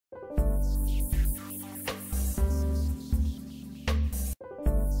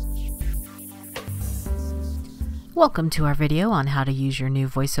Welcome to our video on how to use your new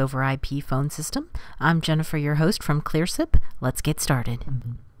voice over IP phone system. I'm Jennifer, your host from ClearSIP. Let's get started.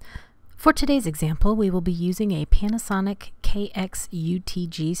 For today's example, we will be using a Panasonic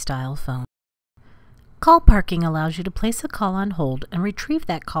KX-UTG style phone. Call parking allows you to place a call on hold and retrieve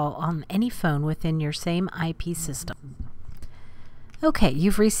that call on any phone within your same IP system. Okay,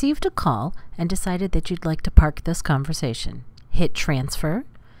 you've received a call and decided that you'd like to park this conversation. Hit transfer,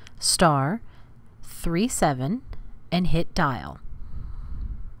 *37, and hit dial.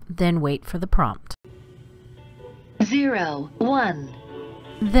 Then wait for the prompt. 01.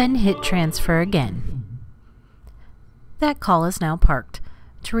 Then hit transfer again. That call is now parked.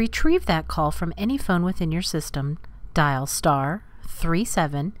 To retrieve that call from any phone within your system, dial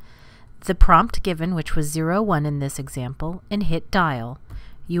 *37, the prompt given, which was 01 in this example, and hit dial.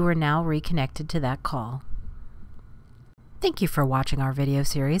 You are now reconnected to that call. Thank you for watching our video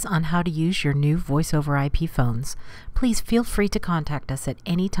series on how to use your new voice over IP phones. Please feel free to contact us at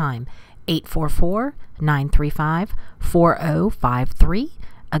any time, 844-935-4053.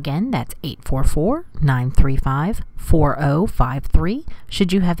 Again, that's 844-935-4053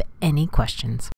 should you have any questions.